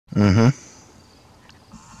Mm-hmm.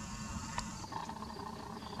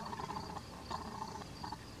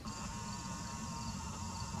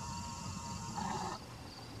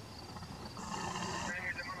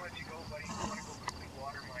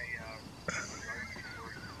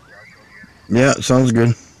 Yeah, sounds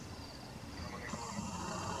good.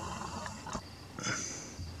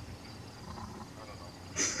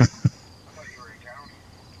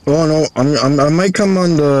 Oh no, I might come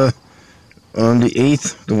on the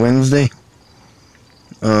 8th, the Wednesday.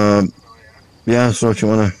 Yeah, so if you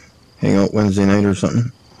want to hang out Wednesday night or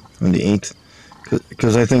something on the 8th,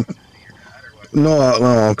 because I think no,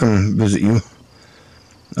 I'll come visit you.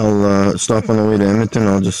 I'll stop on the way to Edmonton.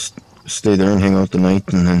 I'll just stay there and hang out the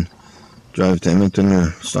night, and then drive to Edmonton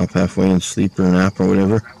or stop halfway and sleep or nap or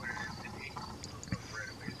whatever.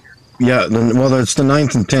 Yeah, well, it's the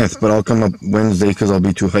 9th and 10th, but I'll come up Wednesday because I'll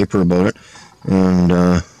be too hyper about it, and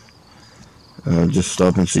just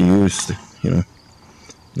stop and see you, you know,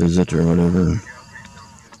 visit or whatever.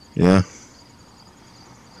 Yeah.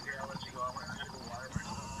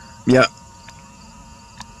 Yeah.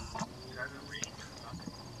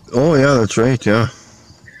 Oh, yeah, that's right, yeah.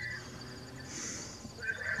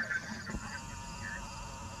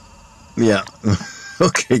 Yeah.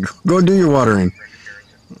 Okay, go do your watering.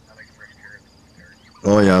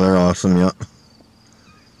 Oh, yeah, they're awesome, yeah.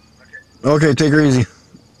 Okay, take her easy.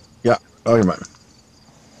 Yeah, okay, bye.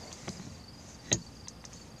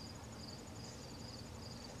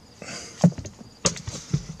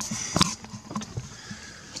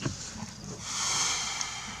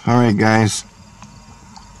 Alright, guys.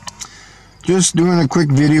 Just doing a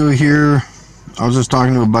quick video here. I was just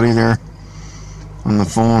talking to a buddy there on the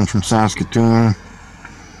phone from Saskatoon.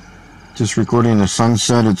 Just recording the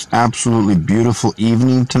sunset. It's absolutely beautiful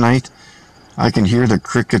evening tonight. I can hear the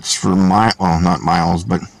crickets for well, not miles,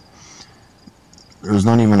 but there's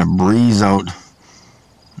not even a breeze out.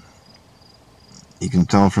 You can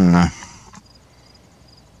tell from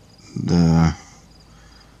the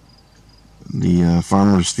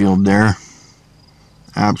farmer's field there.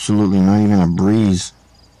 Absolutely not even a breeze.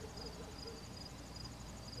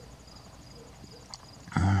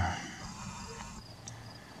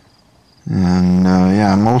 And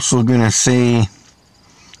yeah, I'm also gonna say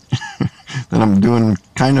that I'm doing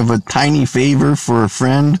kind of a tiny favor for a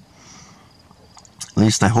friend. At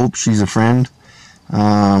least I hope she's a friend.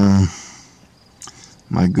 My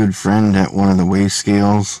good friend at one of the weigh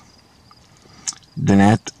scales,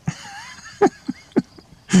 Danette.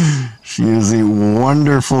 She is a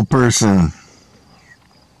wonderful person.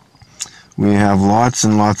 We have lots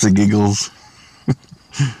and lots of giggles.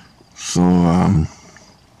 So,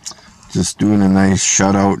 just doing a nice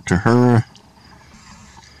shout out to her.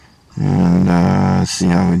 And let's see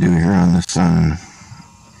how we do here on the sun.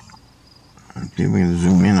 Okay, we can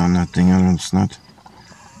zoom in on that thing. It's not.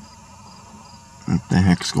 What the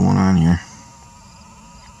heck's going on here?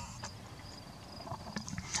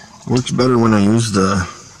 Works better when I use the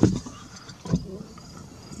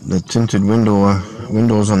tinted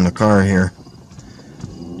windows on the car here.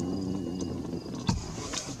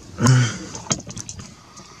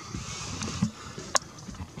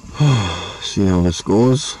 See how this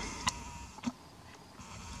goes.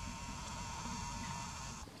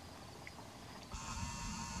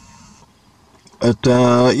 But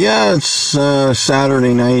yeah, it's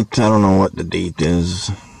Saturday night. I don't know what the date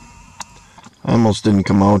is. I almost didn't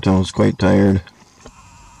come out. I was quite tired.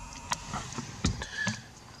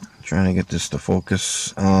 Trying to get this to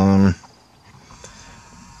focus.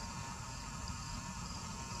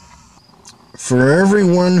 For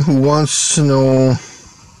everyone who wants to know,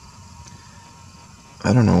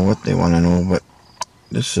 I don't know what they want to know, but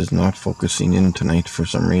this is not focusing in tonight for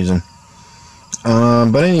some reason.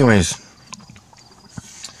 But anyways,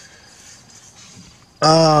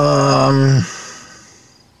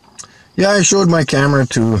 yeah, I showed my camera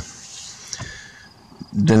to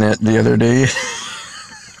Danette the other day.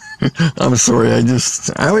 I'm sorry, I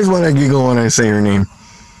always want to giggle when I say her name.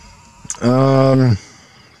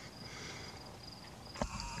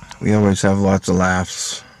 We always have lots of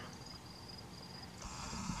laughs.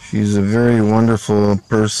 She's a very wonderful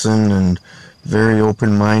person and very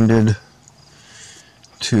open-minded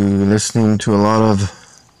to listening to a lot of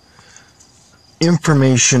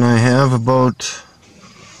information I have about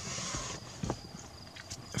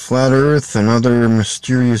Flat Earth and other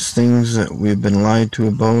mysterious things that we've been lied to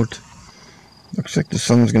about. Looks like the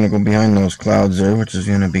sun's going to go behind those clouds there, which is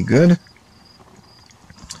going to be good.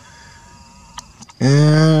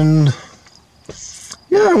 And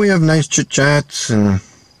yeah, we have nice chit-chats, and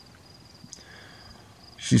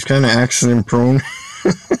she's kind of accident prone.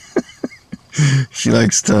 She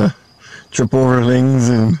likes to trip over things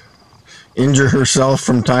and injure herself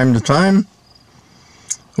from time to time.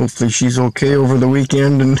 Hopefully she's okay over the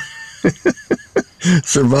weekend and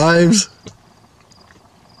survives.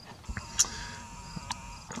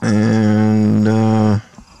 And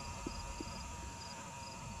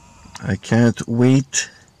I can't wait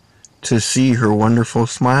to see her wonderful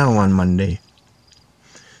smile on Monday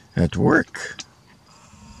at work.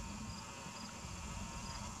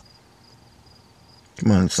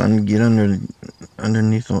 Come on, sun, get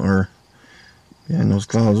underneath, or yeah, and those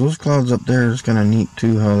clouds. Those clouds up there is kind of neat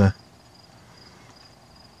too. How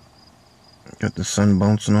got the sun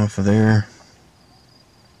bouncing off of there.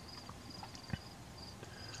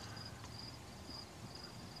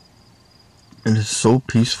 It is so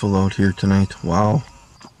peaceful out here tonight. Wow.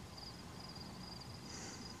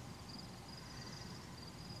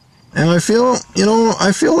 And I feel,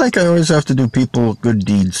 I feel like I always have to do people good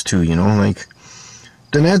deeds too, like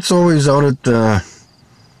Danette's always out at the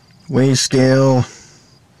weigh scale.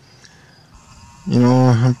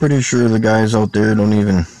 I'm pretty sure the guys out there don't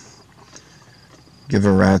even give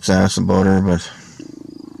a rat's ass about her, but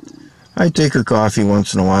I take her coffee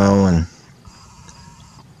once in a while and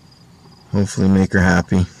hopefully make her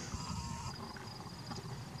happy.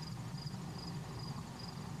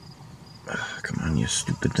 Come on, you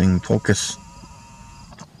stupid thing, focus.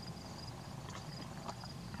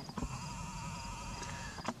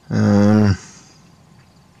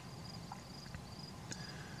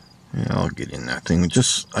 Yeah, I'll get in that thing.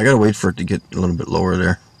 I gotta wait for it to get a little bit lower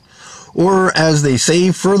there. Or, as they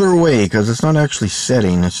say, further away, because it's not actually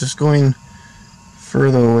setting. It's just going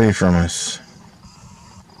further away from us.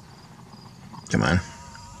 Come on.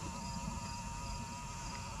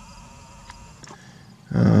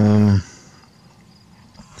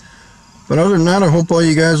 But other than that, I hope all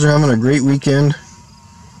you guys are having a great weekend.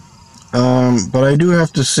 But I do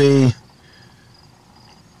have to say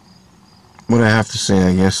what I have to say,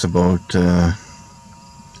 I guess, about, I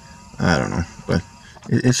don't know, but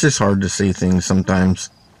it's just hard to say things sometimes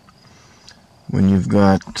when you've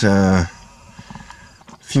got a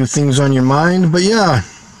few things on your mind. But yeah,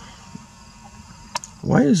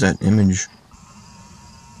 why is that image?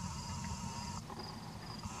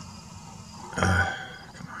 Come on.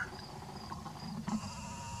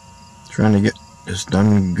 Trying to get this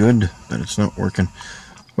done good, but it's not working.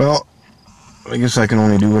 Well, I guess I can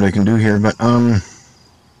only do what I can do here, but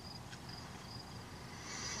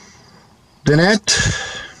Danette,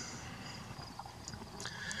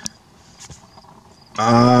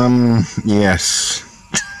 yes.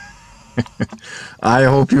 I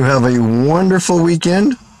hope you have a wonderful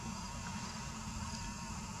weekend,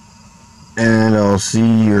 and I'll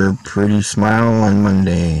see your pretty smile on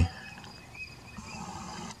Monday.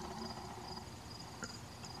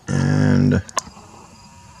 And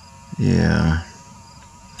yeah,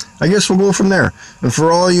 I guess we'll go from there. And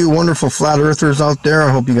for all you wonderful flat earthers out there,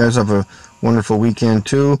 I hope you guys have a wonderful weekend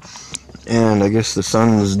too. And I guess the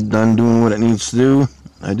sun's done doing what it needs to do.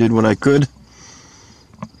 I did what I could.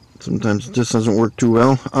 Sometimes it just doesn't work too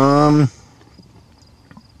well.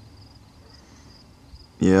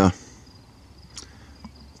 Yeah.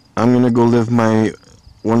 I'm gonna go live my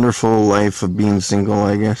wonderful life of being single,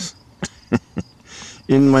 I guess.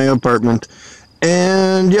 In my apartment.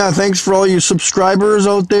 And yeah, thanks for all you subscribers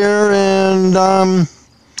out there, and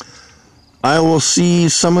I will see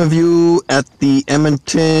some of you at the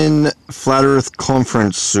Edmonton Flat Earth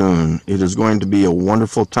Conference soon. It is going to be a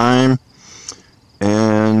wonderful time.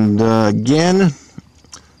 And again,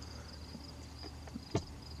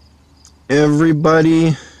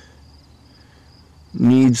 everybody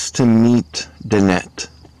needs to meet Danette.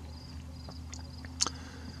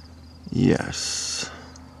 Yes.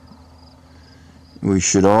 We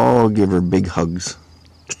should all give her big hugs.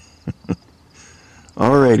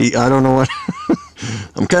 Alrighty, I don't know what.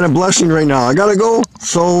 I'm kind of blushing right now. I gotta go.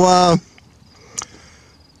 So,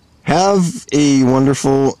 have a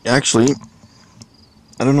wonderful. Actually,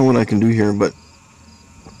 I don't know what I can do here, but.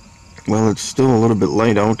 Well, it's still a little bit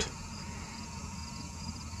light out.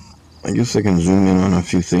 I guess I can zoom in on a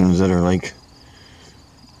few things that are like.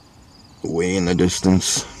 Way in the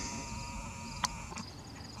distance.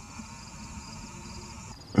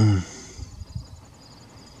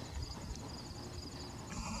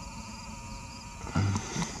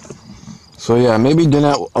 So yeah, maybe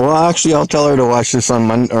Danette. Well, actually, I'll tell her to watch this on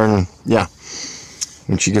Monday. Or yeah,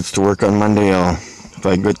 when she gets to work on Monday, if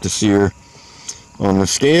I get to see her on the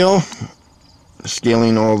scale,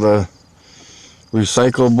 scaling all the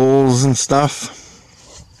recyclables and stuff,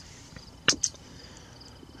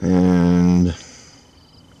 and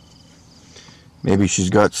Maybe she's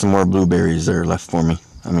got some more blueberries there left for me.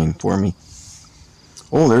 For me.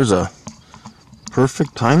 Oh, there's a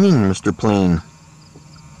perfect timing, Mr. Plane.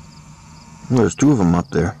 There's two of them up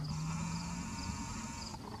there.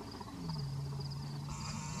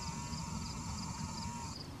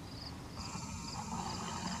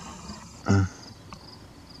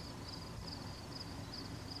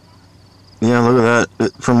 Yeah, look at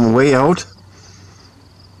that. From way out,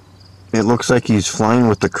 it looks like he's flying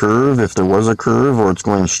with the curve, if there was a curve, or it's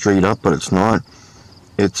going straight up, but it's not.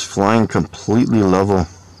 It's flying completely level.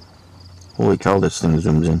 Holy cow, this thing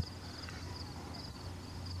zooms in.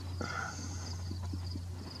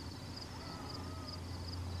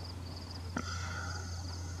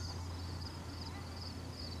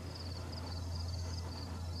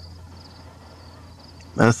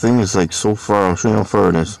 That thing is like so far. I'll show you how far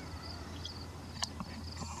it is.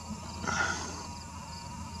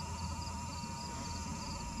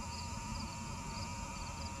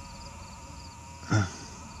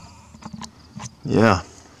 Yeah.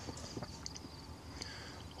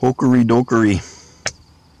 Hokery dokery.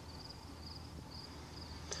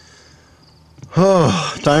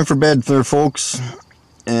 Oh, time for bed there, folks.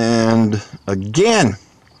 And again,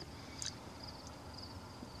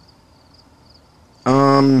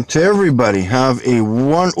 to everybody, have a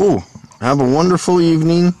wonderful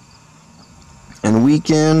evening and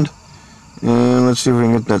weekend. And let's see if we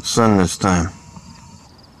can get that sun this time.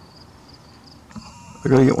 I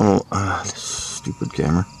gotta get one of this stupid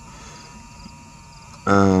camera.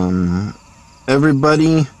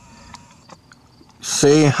 Everybody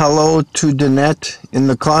say hello to Danette in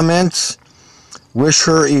the comments. Wish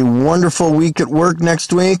her a wonderful week at work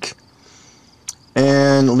next week.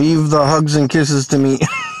 And leave the hugs and kisses to me.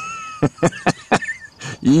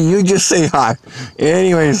 You just say hi.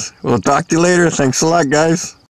 Anyways, we'll talk to you later. Thanks a lot, guys.